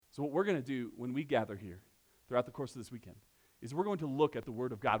So what we're going to do when we gather here throughout the course of this weekend is we're going to look at the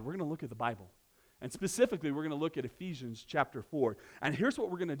Word of God. We're going to look at the Bible. And specifically, we're going to look at Ephesians chapter 4. And here's what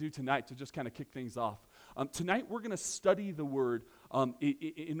we're going to do tonight to just kind of kick things off. Tonight, we're going to study the Word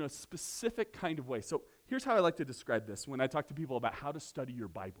in a specific kind of way. So here's how I like to describe this when I talk to people about how to study your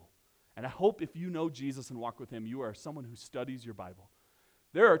Bible. And I hope if you know Jesus and walk with him, you are someone who studies your Bible.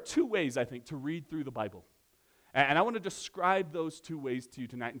 There are two ways, I think, to read through the Bible. And I want to describe those two ways to you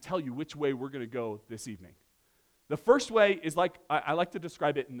tonight and tell you which way we're going to go this evening. The first way is like, I like to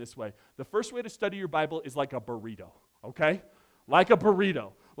describe it in this way. The first way to study your Bible is like a burrito, okay? Like a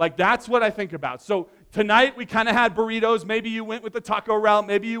burrito. Like that's what I think about. So tonight we kind of had burritos. Maybe you went with the taco route.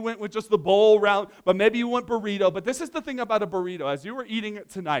 Maybe you went with just the bowl route. But maybe you went burrito. But this is the thing about a burrito. As you were eating it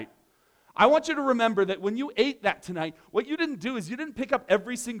tonight, I want you to remember that when you ate that tonight, what you didn't do is you didn't pick up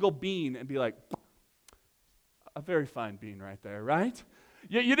every single bean and be like, a very fine bean right there, right?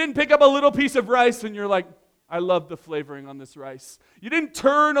 You didn't pick up a little piece of rice and you're like, I love the flavoring on this rice. You didn't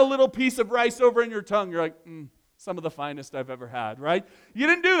turn a little piece of rice over in your tongue. You're like, some of the finest I've ever had, right? You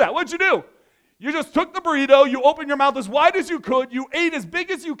didn't do that. What'd you do? You just took the burrito, you opened your mouth as wide as you could, you ate as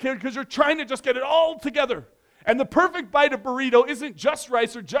big as you could because you're trying to just get it all together. And the perfect bite of burrito isn't just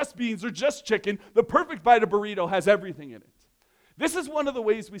rice or just beans or just chicken. The perfect bite of burrito has everything in it. This is one of the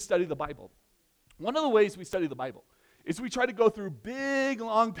ways we study the Bible. One of the ways we study the Bible is we try to go through big,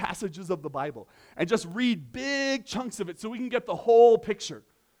 long passages of the Bible and just read big chunks of it so we can get the whole picture.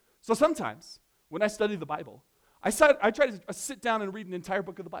 So sometimes, when I study the Bible, I try to sit down and read an entire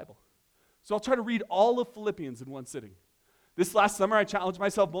book of the Bible. So I'll try to read all of Philippians in one sitting. This last summer, I challenged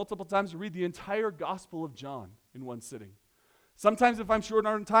myself multiple times to read the entire Gospel of John in one sitting. Sometimes if I'm short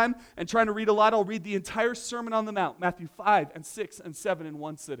on time and trying to read a lot, I'll read the entire Sermon on the Mount, Matthew 5 and 6 and 7 in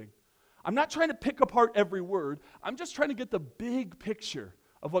one sitting. I'm not trying to pick apart every word. I'm just trying to get the big picture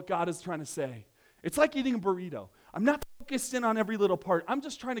of what God is trying to say. It's like eating a burrito. I'm not focused in on every little part. I'm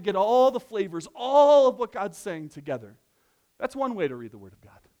just trying to get all the flavors, all of what God's saying together. That's one way to read the Word of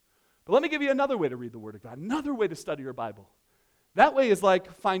God. But let me give you another way to read the Word of God, another way to study your Bible. That way is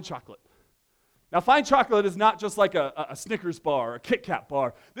like fine chocolate. Now, fine chocolate is not just like a Snickers bar or a Kit Kat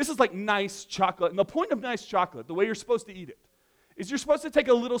bar. This is like nice chocolate. And the point of nice chocolate, the way you're supposed to eat it, is you're supposed to take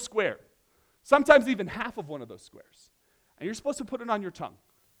a little square, sometimes even half of one of those squares, and you're supposed to put it on your tongue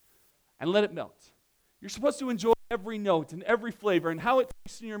and let it melt. You're supposed to enjoy every note and every flavor and how it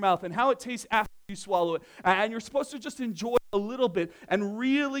tastes in your mouth and how it tastes after you swallow it. And you're supposed to just enjoy a little bit and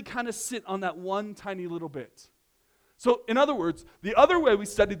really kind of sit on that one tiny little bit. So, in other words, the other way we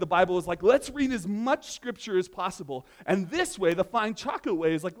studied the Bible is like, let's read as much Scripture as possible. And this way, the fine chocolate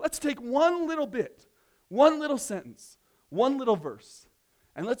way, is like, let's take one little bit, one little sentence, one little verse,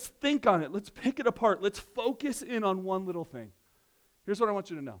 and let's think on it. Let's pick it apart. Let's focus in on one little thing. Here's what I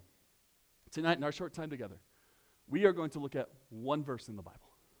want you to know. Tonight, in our short time together, we are going to look at one verse in the Bible.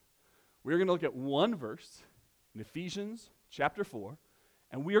 We're going to look at one verse in Ephesians chapter 4,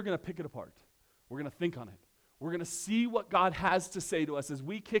 and we are going to pick it apart. We're going to think on it. We're going to see what God has to say to us as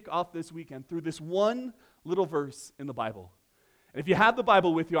we kick off this weekend through this one little verse in the Bible. And if you have the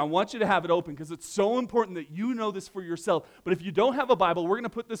Bible with you, I want you to have it open because it's so important that you know this for yourself. But if you don't have a Bible, we're going to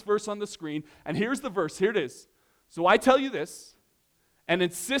put this verse on the screen. And here's the verse. Here it is. So I tell you this, and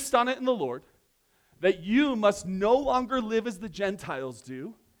insist on it in the Lord, that you must no longer live as the Gentiles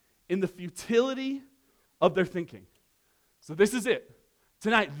do in the futility of their thinking. So this is it.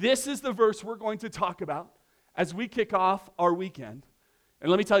 Tonight, this is the verse we're going to talk about as we kick off our weekend.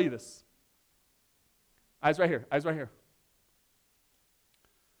 And let me tell you this. Eyes right here. Eyes right here.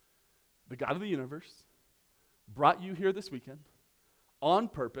 The God of the universe brought you here this weekend on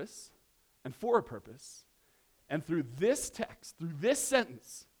purpose and for a purpose. And through this text, through this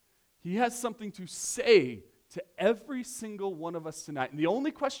sentence, he has something to say to every single one of us tonight. And the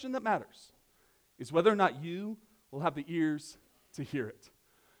only question that matters is whether or not you will have the ears to hear it.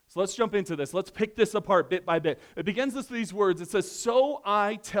 So let's jump into this. Let's pick this apart bit by bit. It begins with these words. It says, so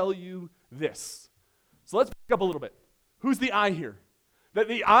I tell you this. So let's back up a little bit. Who's the I here? That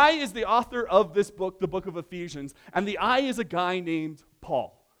the I is the author of this book, the book of Ephesians, and the I is a guy named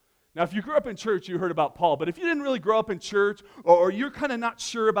Paul. Now, if you grew up in church, you heard about Paul, but if you didn't really grow up in church, or you're kind of not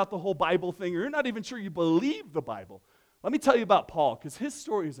sure about the whole Bible thing, or you're not even sure you believe the Bible, let me tell you about Paul, because his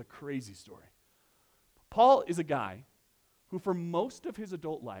story is a crazy story. Paul is a guy who for most of his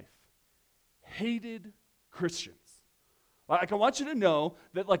adult life hated Christians. Like, I want you to know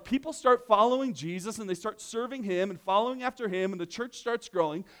that like people start following Jesus and they start serving him and following after him and the church starts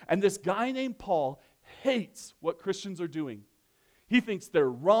growing, and this guy named Paul hates what Christians are doing. He thinks they're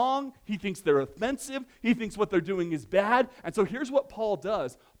wrong. He thinks they're offensive. He thinks what they're doing is bad. And so here's what Paul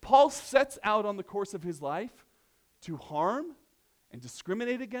does. Paul sets out on the course of his life to harm and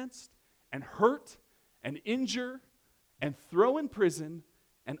discriminate against and hurt and injure and throw in prison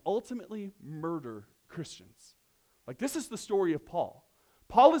and ultimately murder Christians. Like, this is the story of Paul.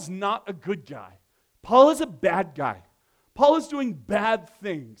 Paul is not a good guy. Paul is a bad guy. Paul is doing bad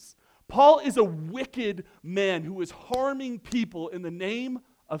things. Paul is a wicked man who is harming people in the name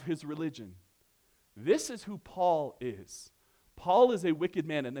of his religion. This is who Paul is. Paul is a wicked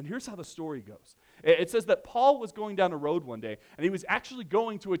man. And then here's how the story goes. It says that Paul was going down a road one day, and he was actually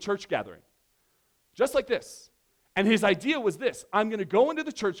going to a church gathering, just like this. And his idea was this: I'm going to go into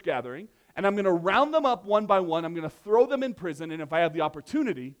the church gathering, and I'm going to round them up one by one. I'm going to throw them in prison, and if I have the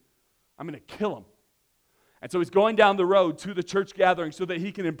opportunity, I'm going to kill them. And so he's going down the road to the church gathering so that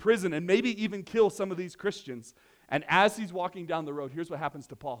he can imprison and maybe even kill some of these Christians. And as he's walking down the road, here's what happens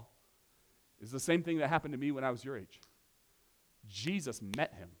to Paul. It's the same thing that happened to me when I was your age. Jesus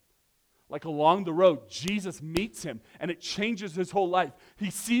met him. Like, along the road, Jesus meets him, and it changes his whole life.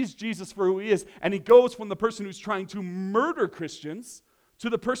 He sees Jesus for who he is, and he goes from the person who's trying to murder Christians to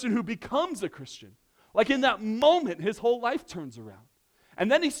the person who becomes a Christian. Like, in that moment, his whole life turns around. And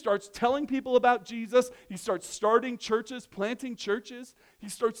then he starts telling people about Jesus. He starts starting churches, planting churches. He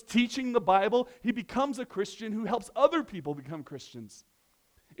starts teaching the Bible. He becomes a Christian who helps other people become Christians.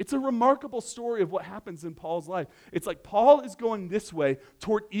 It's a remarkable story of what happens in Paul's life. It's like Paul is going this way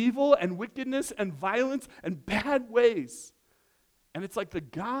toward evil and wickedness and violence and bad ways. And it's like the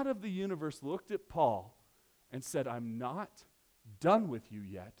God of the universe looked at Paul and said, I'm not done with you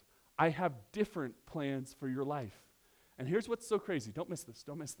yet. I have different plans for your life. And here's what's so crazy. Don't miss this.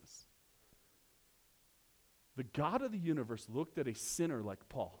 Don't miss this. The God of the universe looked at a sinner like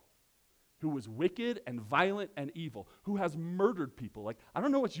Paul, who was wicked and violent and evil, who has murdered people. Like, I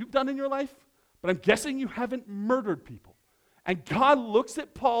don't know what you've done in your life, but I'm guessing you haven't murdered people. And God looks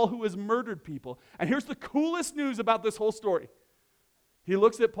at Paul, who has murdered people. And here's the coolest news about this whole story. He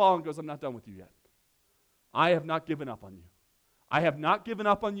looks at Paul and goes, I'm not done with you yet. I have not given up on you. I have not given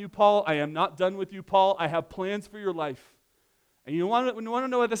up on you, Paul. I am not done with you, Paul. I have plans for your life. And you want to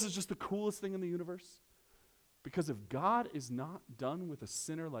know why this is just the coolest thing in the universe? Because if God is not done with a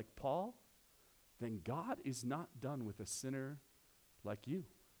sinner like Paul, then God is not done with a sinner like you.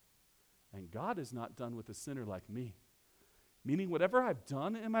 And God is not done with a sinner like me. Meaning, whatever I've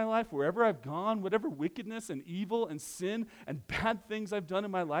done in my life, wherever I've gone, whatever wickedness and evil and sin and bad things I've done in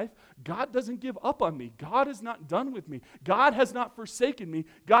my life, God doesn't give up on me. God is not done with me. God has not forsaken me.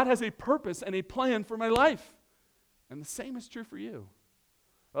 God has a purpose and a plan for my life. And the same is true for you.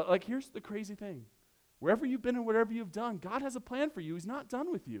 Like, here's the crazy thing. Wherever you've been and whatever you've done, God has a plan for you. He's not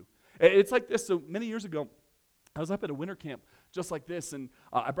done with you. It's like this. So many years ago, I was up at a winter camp just like this, and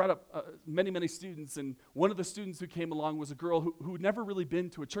I brought up many students, and one of the students who came along was a girl who had never really been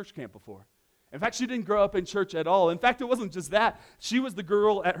to a church camp before. In fact, she didn't grow up in church at all. In fact, it wasn't just that. She was the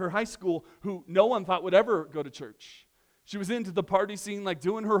girl at her high school who no one thought would ever go to church. She was into the party scene, like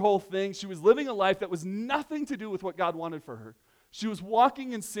doing her whole thing. She was living a life that was nothing to do with what God wanted for her. She was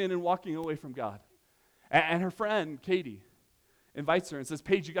walking in sin and walking away from God. And her friend, Katie, invites her and says,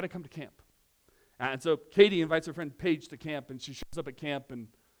 Paige, you got to come to camp. And so Katie invites her friend Paige to camp, and she shows up at camp, and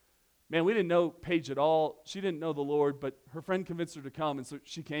man, we didn't know Paige at all. She didn't know the Lord, but her friend convinced her to come, and so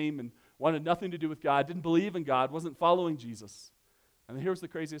she came and wanted nothing to do with God, didn't believe in God, wasn't following Jesus. And here's the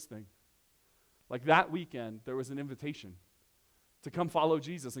craziest thing. Like, that weekend, there was an invitation to come follow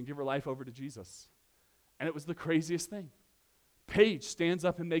Jesus and give her life over to Jesus. And it was the craziest thing. Paige stands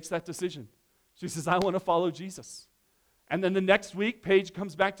up and makes that decision. She says, I want to follow Jesus. And then the next week, Paige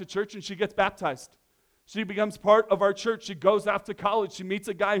comes back to church and she gets baptized. She becomes part of our church. She goes off to college. She meets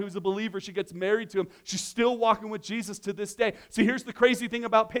a guy who's a believer. She gets married to him. She's still walking with Jesus to this day. See, here's the crazy thing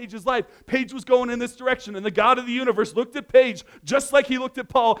about Paige's life. Paige was going in this direction, and the God of the universe looked at Paige just like he looked at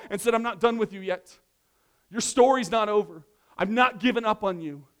Paul and said, I'm not done with you yet. Your story's not over. I've not given up on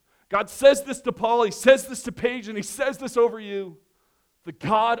you. God says this to Paul. He says this to Paige, and he says this over you. The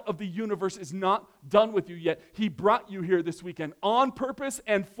God of the universe is not done with you yet. He brought you here this weekend on purpose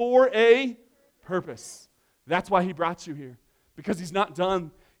and for a purpose. That's why he brought you here, because he's not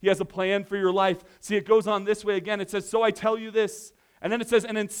done. He has a plan for your life. See, it goes on this way again. It says, so I tell you this. And then it says,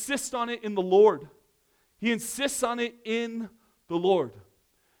 and insist on it in the Lord. He insists on it in the Lord.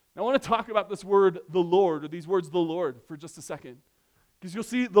 Now, I want to talk about this word, the Lord, or these words, the Lord, for just a second, because you'll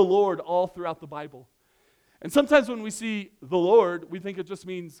see the Lord all throughout the Bible. And sometimes when we see the Lord, we think it just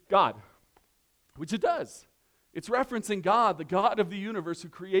means God, which it does. It's referencing God, the God of the universe who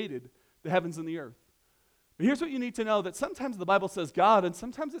created the heavens and the earth. But here's what you need to know, that sometimes the Bible says God and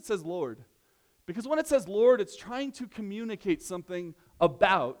sometimes it says Lord. Because when it says Lord, it's trying to communicate something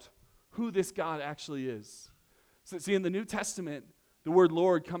about who this God actually is. So see, in the New Testament, the word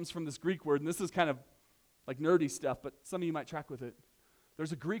Lord comes from this Greek word, and this is kind of like nerdy stuff, but some of you might track with it.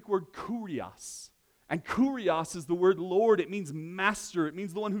 There's a Greek word kurios. And kurios is the word Lord. It means master. It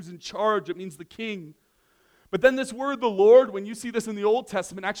means the one who's in charge. It means the king. But then this word, the Lord, when you see this in the Old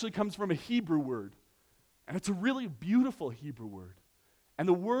Testament, actually comes from a Hebrew word. And it's a really beautiful Hebrew word. And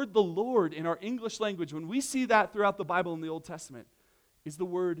the word the Lord in our English language, when we see that throughout the Bible in the Old Testament, is the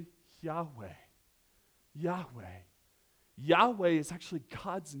word Yahweh. Yahweh. Yahweh is actually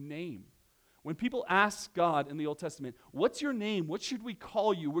God's name. When people ask God in the Old Testament, what's your name? What should we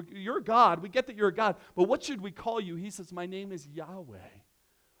call you? You're God. We get that you're a God. But what should we call you? He says, my name is Yahweh.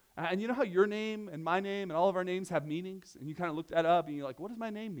 And you know how your name and my name and all of our names have meanings? And you kind of look that up and you're like, what does my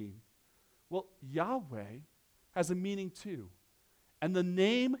name mean? Well, Yahweh has a meaning too. And the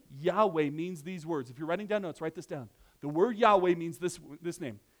name Yahweh means these words. If you're writing down notes, write this down. The word Yahweh means this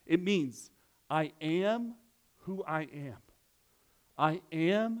name. It means, I am who I am. I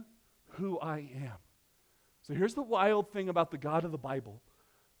am who I am. So here's the wild thing about the God of the Bible.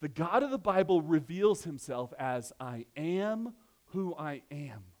 The God of the Bible reveals himself as I am who I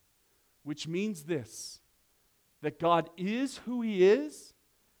am, which means this, that God is who he is,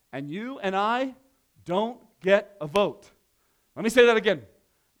 and you and I don't get a vote. Let me say that again.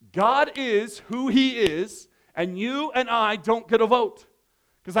 God is who he is, and you and I don't get a vote.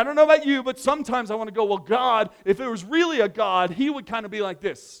 Because I don't know about you, but sometimes I want to go, well, God, if there was really a God, he would kind of be like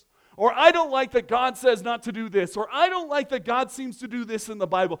this. Or I don't like that God says not to do this. Or I don't like that God seems to do this in the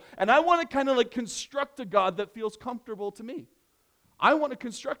Bible. And I want to kind of like construct a God that feels comfortable to me. I want to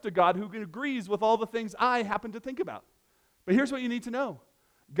construct a God who agrees with all the things I happen to think about. But here's what you need to know.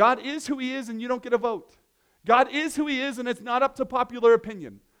 God is who he is and you don't get a vote. God is who he is and it's not up to popular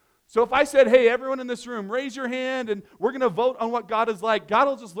opinion. So if I said, hey, everyone in this room, raise your hand and we're going to vote on what God is like, God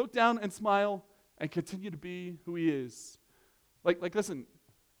will just look down and smile and continue to be who he is. Like listen,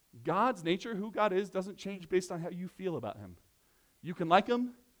 God's nature, who God is, doesn't change based on how you feel about him. You can like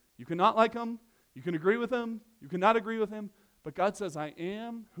him, you cannot like him, you can agree with him, you cannot agree with him, but God says, I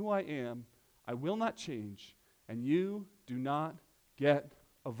am who I am, I will not change, and you do not get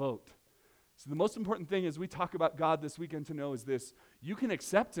a vote. So the most important thing as we talk about God this weekend to know is this: you can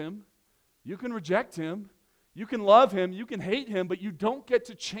accept him, you can reject him, you can love him, you can hate him, but you don't get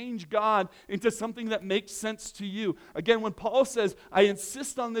to change God into something that makes sense to you. Again, when Paul says, I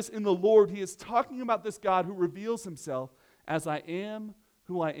insist on this in the Lord, he is talking about this God who reveals himself as I am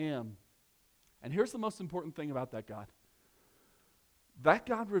who I am. And here's the most important thing about that God. That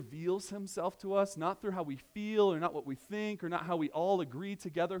God reveals himself to us not through how we feel or not what we think or not how we all agree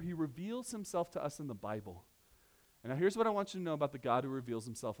together. He reveals himself to us in the Bible. And now here's what I want you to know about the God who reveals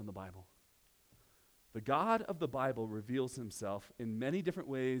himself in the Bible. The God of the Bible reveals himself in many different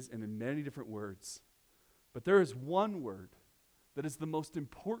ways and in many different words. But there is one word that is the most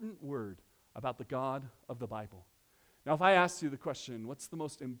important word about the God of the Bible. Now, if I asked you the question, what's the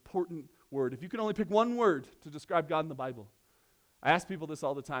most important word? If you could only pick one word to describe God in the Bible, I ask people this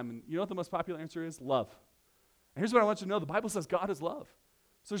all the time, and you know what the most popular answer is? Love. And here's what I want you to know. The Bible says God is love.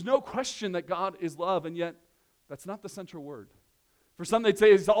 So there's no question that God is love, and yet that's not the central word. For some, they'd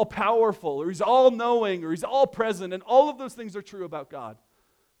say he's all-powerful, or he's all-knowing, or he's all-present, and all of those things are true about God.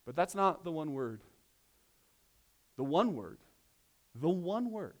 But that's not the one word. The one word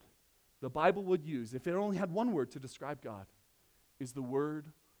the Bible would use, if it only had one word to describe God, is the word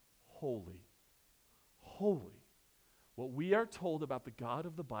holy. Holy. What we are told about the God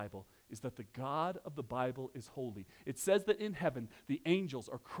of the Bible is that the God of the Bible is holy. It says that in heaven, the angels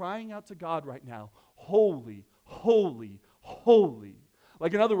are crying out to God right now, holy, holy, holy.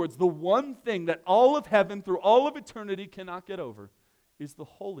 Like in other words, the one thing that all of heaven through all of eternity cannot get over is the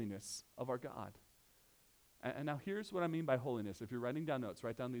holiness of our God. And now here's what I mean by holiness. If you're writing down notes,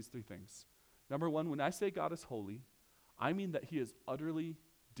 write down these three things. Number one, when I say God is holy, I mean that he is utterly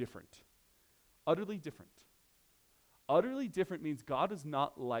different. Utterly different. Utterly different means God is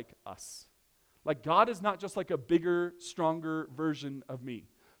not like us. Like God is not just like a bigger, stronger version of me.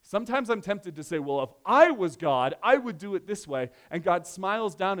 Sometimes I'm tempted to say, well, if I was God, I would do it this way. And God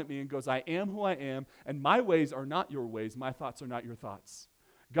smiles down at me and goes, I am who I am, and my ways are not your ways. My thoughts are not your thoughts.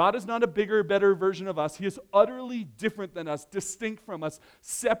 God is not a bigger, better version of us. He is utterly different than us, distinct from us,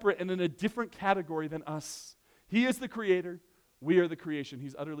 separate and in a different category than us. He is the creator. We are the creation.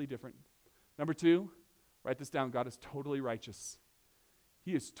 He's utterly different. Number two, write this down. God is totally righteous.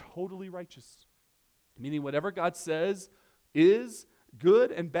 He is totally righteous. Meaning whatever God says is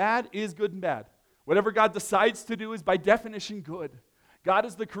good and bad is good and bad. Whatever God decides to do is by definition good. God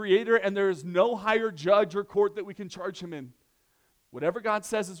is the creator, and there is no higher judge or court that we can charge him in. Whatever God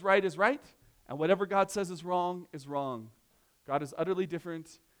says is right, and whatever God says is wrong is wrong. God is utterly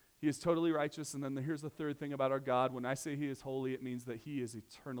different. He is totally righteous. And then here's the third thing about our God. When I say he is holy, it means that he is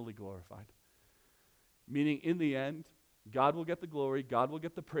eternally glorified. Meaning, in the end, God will get the glory, God will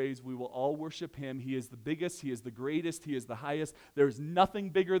get the praise, we will all worship him. He is the biggest, he is the greatest, he is the highest. There's nothing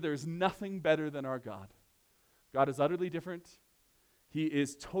bigger, there's nothing better than our God. God is utterly different. He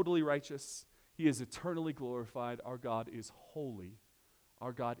is totally righteous. He is eternally glorified. Our God is holy.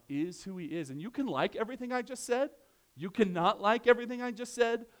 Our God is who he is. And you can like everything I just said. You cannot like everything I just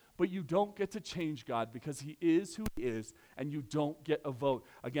said, but you don't get to change God because he is who he is, and you don't get a vote.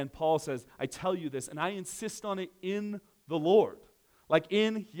 Again, Paul says, I tell you this, and I insist on it in the Lord, like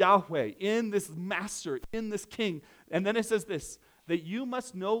in Yahweh, in this master, in this king. And then it says this, that you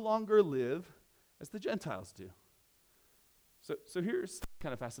must no longer live as the Gentiles do. So here's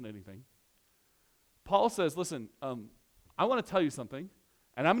kind of fascinating thing. Paul says, listen, I want to tell you something,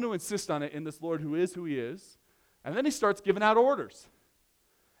 and I'm going to insist on it in this Lord who is who he is. And then he starts giving out orders.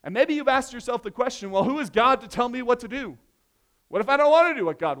 And maybe you've asked yourself the question, well, who is God to tell me what to do? What if I don't want to do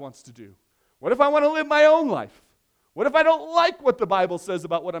what God wants to do? What if I want to live my own life? What if I don't like what the Bible says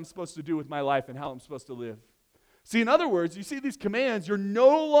about what I'm supposed to do with my life and how I'm supposed to live? See, in other words, you see these commands, you're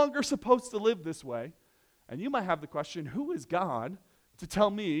no longer supposed to live this way. And you might have the question, who is God to tell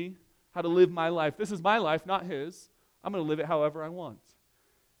me how to live my life? This is my life, not his. I'm going to live it however I want.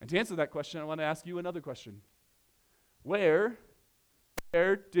 And to answer that question, I want to ask you another question. Where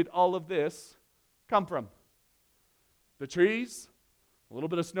did all of this come from? The trees, a little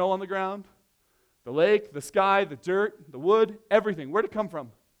bit of snow on the ground, the lake, the sky, the dirt, the wood, everything. Where did it come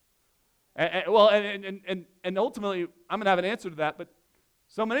from? And ultimately, I'm going to have an answer to that, but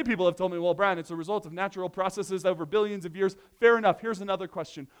so many people have told me, well, Brian, it's a result of natural processes over billions of years. Fair enough. Here's another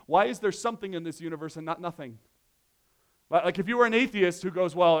question. Why is there something in this universe and not nothing? Like if you were an atheist who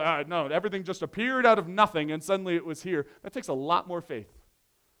goes, well, no, everything just appeared out of nothing and suddenly it was here, that takes a lot more faith.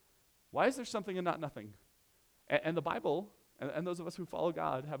 Why is there something and not nothing? And the Bible, and those of us who follow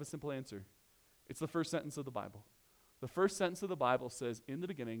God, have a simple answer. It's the first sentence of the Bible. The first sentence of the Bible says, in the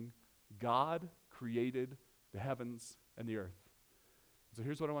beginning, God created the heavens and the earth. So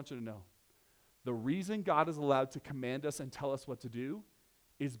here's what I want you to know. The reason God is allowed to command us and tell us what to do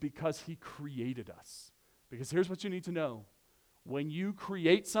is because he created us. Because here's what you need to know. When you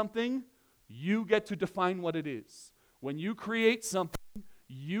create something, you get to define what it is. When you create something,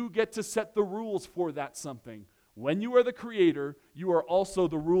 you get to set the rules for that something. When you are the creator, you are also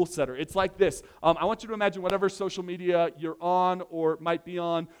the rule setter. It's like this. I want you to imagine whatever social media you're on or might be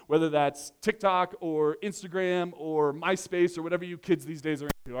on, whether that's TikTok or Instagram or MySpace or whatever you kids these days are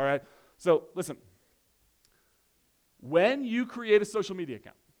into, all right? So listen. When you create a social media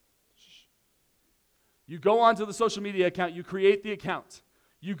account, you go onto the social media account, you create the account.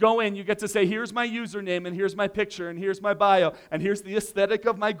 You go in, you get to say, here's my username, and here's my picture, and here's my bio, and here's the aesthetic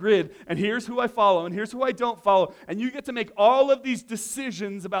of my grid, and here's who I follow, and here's who I don't follow. And you get to make all of these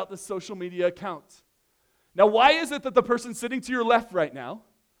decisions about the social media account. Now, why is it that the person sitting to your left right now,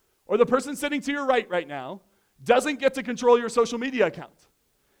 or the person sitting to your right now, doesn't get to control your social media account?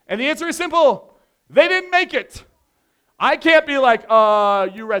 And the answer is simple. They didn't make it. I can't be like,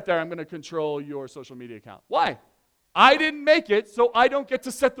 you right there, I'm going to control your social media account. Why? I didn't make it, so I don't get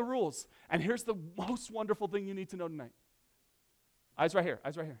to set the rules. And here's the most wonderful thing you need to know tonight. Eyes right here,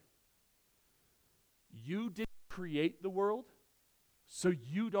 eyes right here. You didn't create the world, so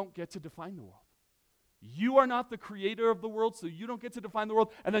you don't get to define the world. You are not the creator of the world, so you don't get to define the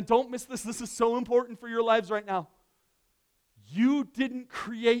world. And then don't miss this. This is so important for your lives right now. You didn't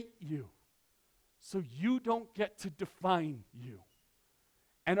create you, so you don't get to define you.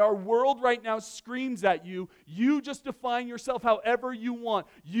 And our world right now screams at you, you just define yourself however you want.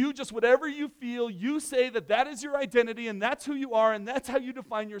 You just, whatever you feel, you say that that is your identity and that's who you are and that's how you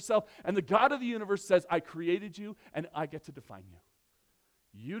define yourself. And the God of the universe says, I created you and I get to define you.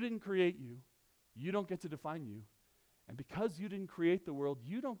 You didn't create you. You don't get to define you. And because you didn't create the world,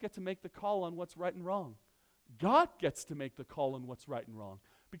 you don't get to make the call on what's right and wrong. God gets to make the call on what's right and wrong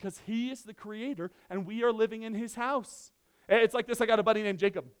because he is the creator and we are living in his house. It's like this. I got a buddy named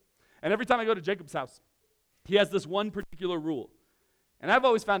Jacob. And every time I go to Jacob's house, he has this one particular rule. And I've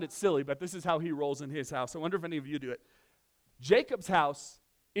always found it silly, but this is how he rolls in his house. I wonder if any of you do it. Jacob's house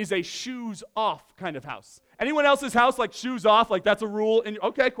is a shoes off kind of house. Anyone else's house like shoes off, like that's a rule?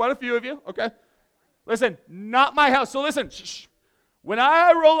 Okay, quite a few of you. Okay. Listen, not my house. So listen, shh. When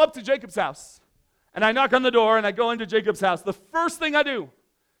I roll up to Jacob's house and I knock on the door and I go into Jacob's house, the first thing I do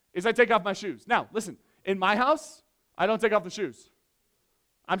is I take off my shoes. Now, listen, in my house, I don't take off the shoes.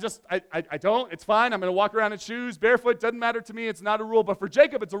 I don't. It's fine. I'm going to walk around in shoes, barefoot. Doesn't matter to me. It's not a rule. But for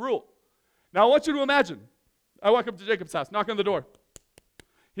Jacob, it's a rule. Now, I want you to imagine. I walk up to Jacob's house, knock on the door.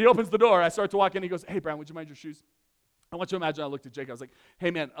 He opens the door. I start to walk in. He goes, hey, Brian, would you mind your shoes? I want you to imagine I looked at Jacob. I was like,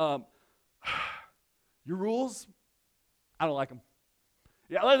 hey, man, your rules, I don't like them.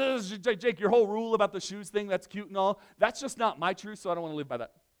 Yeah, Jake, your whole rule about the shoes thing, that's cute and all. That's just not my truth, so I don't want to live by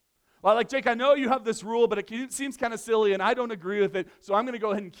that. Well, like, Jake, I know you have this rule, but it seems kind of silly, and I don't agree with it, so I'm going to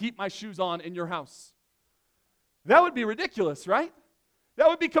go ahead and keep my shoes on in your house. That would be ridiculous, right? That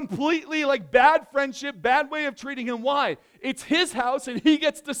would be completely like bad friendship, bad way of treating him. Why? It's his house, and he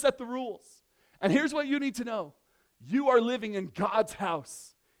gets to set the rules. And here's what you need to know. You are living in God's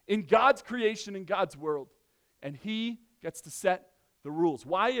house, in God's creation, in God's world, and he gets to set the rules.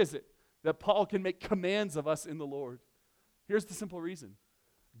 Why is it that Paul can make commands of us in the Lord? Here's the simple reason.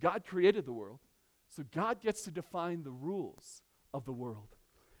 God created the world, so God gets to define the rules of the world.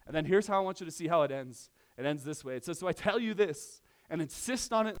 And then here's how I want you to see how it ends. It ends this way. It says, so I tell you this, and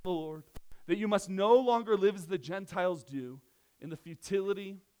insist on it in the Lord, that you must no longer live as the Gentiles do in the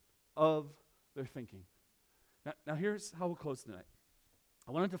futility of their thinking. Now here's how we'll close tonight.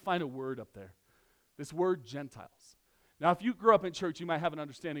 I wanted to find a word up there. This word, Gentiles. Now, if you grew up in church, you might have an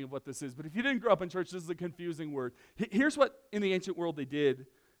understanding of what this is. But if you didn't grow up in church, this is a confusing word. Here's what in the ancient world they did.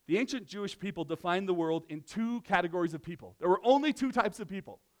 The ancient Jewish people defined the world in two categories of people. There were only two types of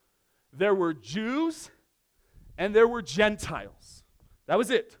people. There were Jews and there were Gentiles. That was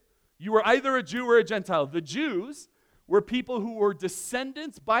it. You were either a Jew or a Gentile. The Jews were people who were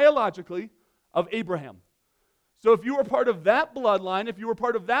descendants biologically of Abraham. So if you were part of that bloodline, if you were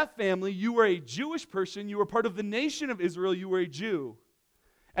part of that family, you were a Jewish person, you were part of the nation of Israel, you were a Jew.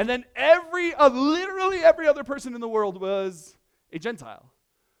 And then literally every other person in the world was a Gentile.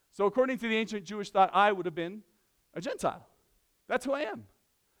 So according to the ancient Jewish thought, I would have been a Gentile. That's who I am.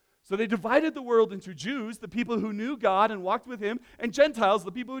 So they divided the world into Jews, the people who knew God and walked with him, and Gentiles,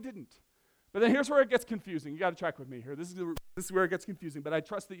 the people who didn't. But then here's where it gets confusing. You got to track with me here. This is where it gets confusing, but I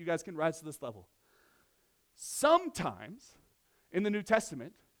trust that you guys can rise to this level. Sometimes in the New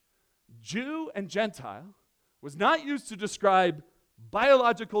Testament, Jew and Gentile was not used to describe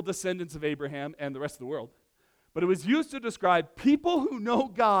biological descendants of Abraham and the rest of the world, but it was used to describe people who know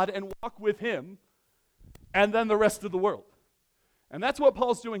God and walk with him, and then the rest of the world. And that's what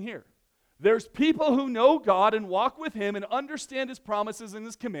Paul's doing here. There's people who know God and walk with him and understand his promises and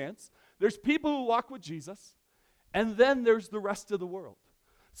his commands. There's people who walk with Jesus, and then there's the rest of the world.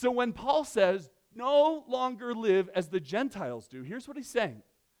 So when Paul says, no longer live as the Gentiles do, here's what he's saying.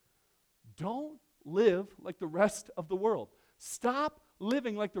 Don't live like the rest of the world. Stop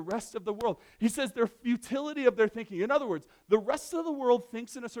living like the rest of the world. He says their futility of their thinking. In other words, the rest of the world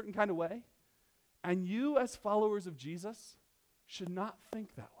thinks in a certain kind of way, and you as followers of Jesus should not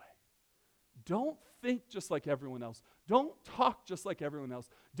think that way. Don't think just like everyone else. Don't talk just like everyone else.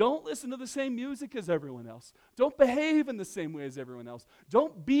 Don't listen to the same music as everyone else. Don't behave in the same way as everyone else.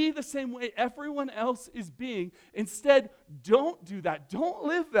 Don't be the same way everyone else is being. Instead, don't do that. Don't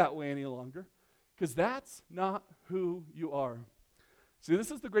live that way any longer, because that's not who you are. See,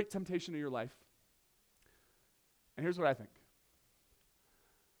 this is the great temptation of your life. And here's what I think.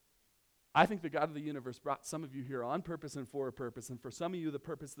 I think the God of the universe brought some of you here on purpose and for a purpose. And for some of you, the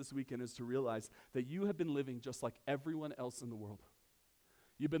purpose this weekend is to realize that you have been living just like everyone else in the world.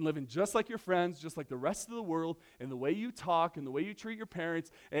 You've been living just like your friends, just like the rest of the world, in the way you talk, and the way you treat your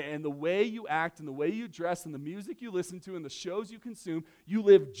parents, and the way you act, and the way you dress, and the music you listen to, and the shows you consume. You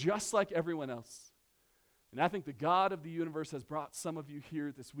live just like everyone else. And I think the God of the universe has brought some of you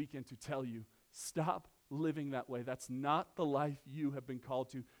here this weekend to tell you, stop living that way. That's not the life you have been called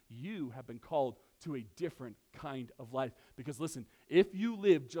to. You have been called to a different kind of life. Because listen, if you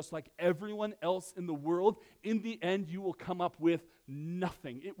live just like everyone else in the world, in the end you will come up with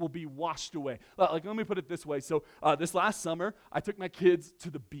nothing. It will be washed away. Let me put it this way. So this last summer, I took my kids to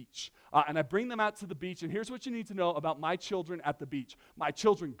the beach. And I bring them out to the beach. And here's what you need to know about my children at the beach. My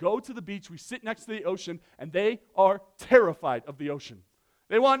children go to the beach. We sit next to the ocean. And they are terrified of the ocean.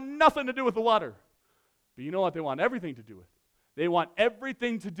 They want nothing to do with the water. But you know what they want everything to do with? They want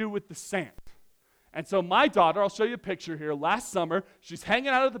everything to do with the sand. And so my daughter, I'll show you a picture here. Last summer, she's hanging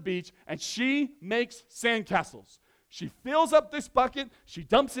out at the beach, and she makes sandcastles. She fills up this bucket, she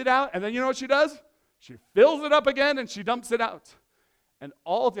dumps it out, and then you know what she does? She fills it up again, and she dumps it out. And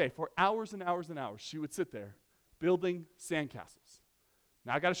all day, for hours and hours and hours, she would sit there building sandcastles.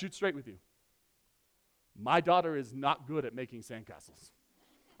 Now, I got to shoot straight with you. My daughter is not good at making sandcastles.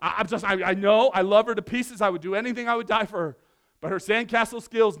 I know, I love her to pieces. I would do anything, I would die for her. But her sandcastle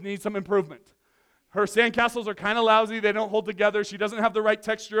skills need some improvement. Her sandcastles are kind of lousy. They don't hold together. She doesn't have the right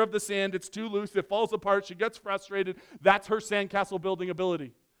texture of the sand. It's too loose. It falls apart. She gets frustrated. That's her sandcastle building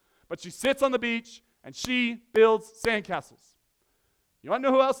ability. But she sits on the beach and she builds sandcastles. You want to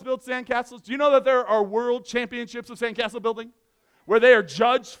know who else builds sandcastles? Do you know that there are world championships of sandcastle building where they are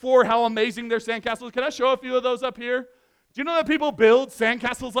judged for how amazing their sandcastles? Can I show a few of those up here? Do you know that people build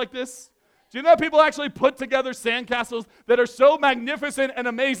sandcastles like this? Do you know that people actually put together sandcastles that are so magnificent and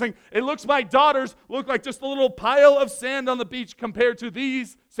amazing? It looks, my daughters look like just a little pile of sand on the beach compared to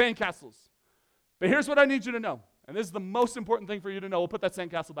these sandcastles. But here's what I need you to know, and this is the most important thing for you to know. We'll put that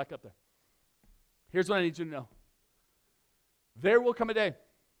sandcastle back up there. Here's what I need you to know. There will come a day,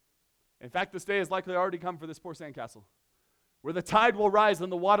 in fact, this day has likely already come for this poor sandcastle, where the tide will rise and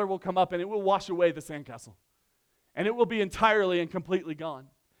the water will come up and it will wash away the sandcastle. And it will be entirely and completely gone.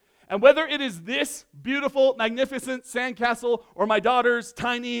 And whether it is this beautiful, magnificent sandcastle or my daughter's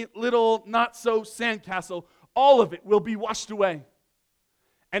tiny, little, not-so sandcastle, all of it will be washed away.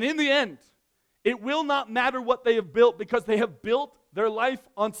 And in the end, it will not matter what they have built because they have built their life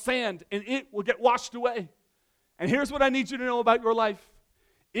on sand and it will get washed away. And here's what I need you to know about your life.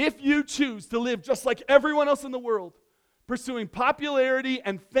 If you choose to live just like everyone else in the world, pursuing popularity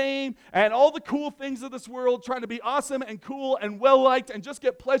and fame and all the cool things of this world, trying to be awesome and cool and well-liked and just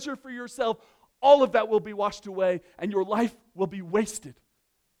get pleasure for yourself, all of that will be washed away and your life will be wasted.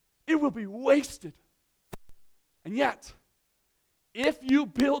 It will be wasted. And yet, if you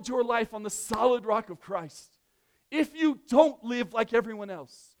build your life on the solid rock of Christ, if you don't live like everyone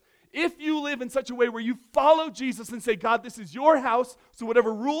else, if you live in such a way where you follow Jesus and say, God, this is your house, so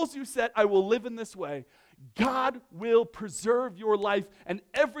whatever rules you set, I will live in this way, God will preserve your life, and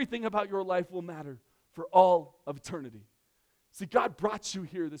everything about your life will matter for all of eternity. See, God brought you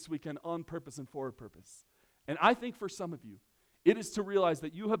here this weekend on purpose and for a purpose. And I think for some of you, it is to realize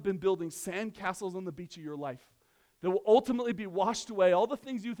that you have been building sandcastles on the beach of your life that will ultimately be washed away. All the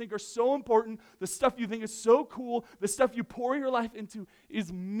things you think are so important, the stuff you think is so cool, the stuff you pour your life into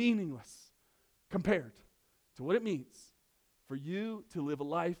is meaningless compared to what it means for you to live a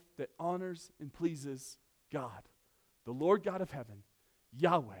life that honors and pleases God, the Lord God of heaven,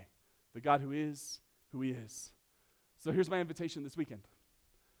 Yahweh, the God who is who he is. So here's my invitation this weekend.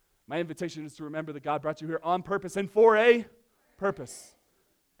 My invitation is to remember that God brought you here on purpose and for a purpose.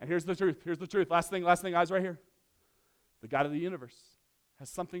 And here's the truth. Here's the truth. Last thing, eyes right here. The God of the universe has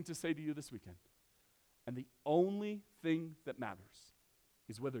something to say to you this weekend. And the only thing that matters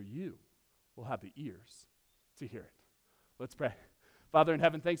is whether you will have the ears to hear it. Let's pray. Father in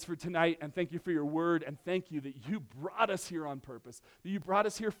heaven, thanks for tonight, and thank you for your word, and thank you that you brought us here on purpose, that you brought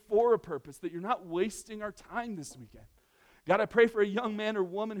us here for a purpose, that you're not wasting our time this weekend. God, I pray for a young man or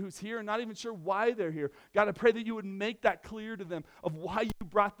woman who's here and not even sure why they're here. God, I pray that you would make that clear to them of why you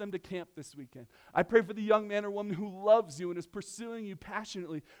brought them to camp this weekend. I pray for the young man or woman who loves you and is pursuing you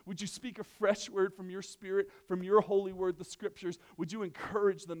passionately. Would you speak a fresh word from your spirit, from your holy word, the scriptures? Would you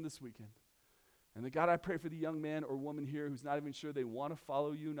encourage them this weekend? And God, I pray for the young man or woman here who's not even sure they want to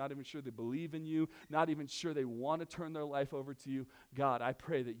follow you, not even sure they believe in you, not even sure they want to turn their life over to you. God, I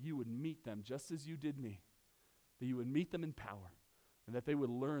pray that you would meet them just as you did me, that you would meet them in power, and that they would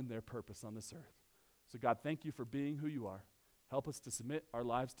learn their purpose on this earth. So God, thank you for being who you are. Help us to submit our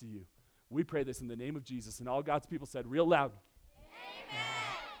lives to you. We pray this in the name of Jesus. And all God's people said real loud,